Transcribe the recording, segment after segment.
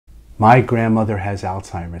My grandmother has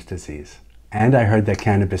Alzheimer's disease, and I heard that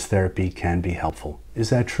cannabis therapy can be helpful. Is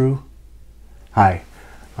that true? Hi,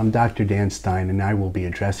 I'm Dr. Dan Stein, and I will be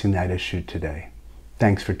addressing that issue today.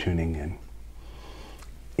 Thanks for tuning in.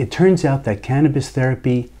 It turns out that cannabis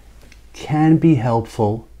therapy can be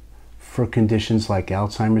helpful for conditions like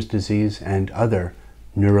Alzheimer's disease and other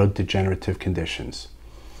neurodegenerative conditions.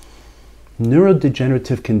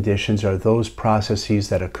 Neurodegenerative conditions are those processes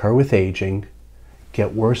that occur with aging,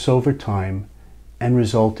 get worse over time, and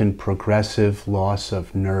result in progressive loss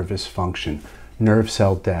of nervous function, nerve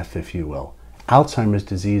cell death, if you will. Alzheimer's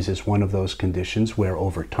disease is one of those conditions where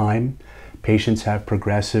over time, patients have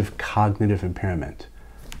progressive cognitive impairment.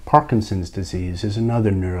 Parkinson's disease is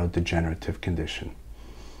another neurodegenerative condition.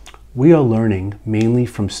 We are learning, mainly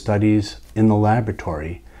from studies in the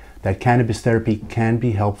laboratory, that cannabis therapy can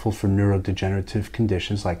be helpful for neurodegenerative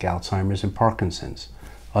conditions like Alzheimer's and Parkinson's.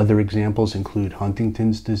 Other examples include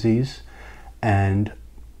Huntington's disease and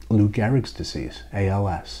Lou Gehrig's disease,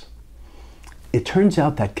 ALS. It turns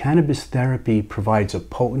out that cannabis therapy provides a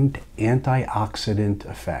potent antioxidant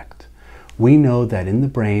effect. We know that in the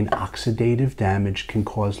brain, oxidative damage can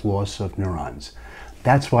cause loss of neurons.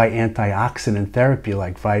 That's why antioxidant therapy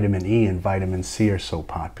like vitamin E and vitamin C are so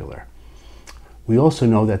popular. We also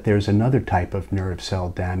know that there's another type of nerve cell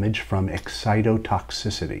damage from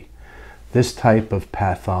excitotoxicity. This type of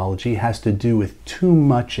pathology has to do with too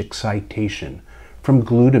much excitation from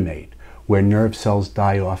glutamate, where nerve cells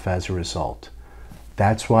die off as a result.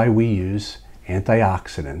 That's why we use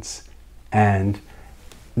antioxidants and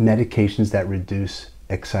medications that reduce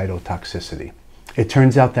excitotoxicity. It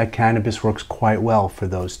turns out that cannabis works quite well for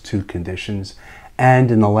those two conditions, and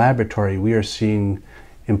in the laboratory we are seeing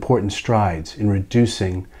important strides in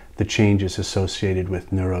reducing the changes associated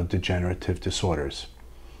with neurodegenerative disorders.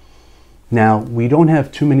 Now, we don't have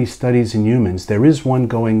too many studies in humans. There is one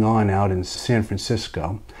going on out in San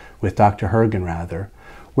Francisco with Dr. Hergenrather,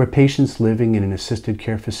 where patients living in an assisted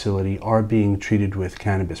care facility are being treated with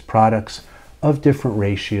cannabis products of different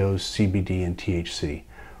ratios, CBD and THC.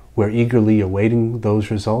 We're eagerly awaiting those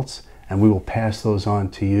results, and we will pass those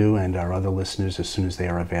on to you and our other listeners as soon as they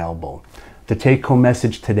are available. The take-home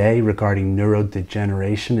message today regarding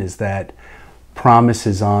neurodegeneration is that promise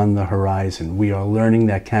is on the horizon. We are learning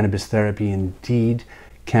that cannabis therapy indeed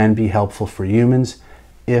can be helpful for humans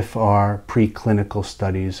if our preclinical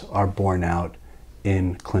studies are borne out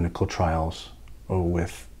in clinical trials or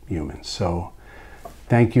with humans. So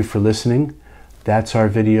thank you for listening. That's our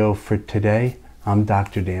video for today. I'm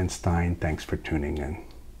Dr. Dan Stein. Thanks for tuning in.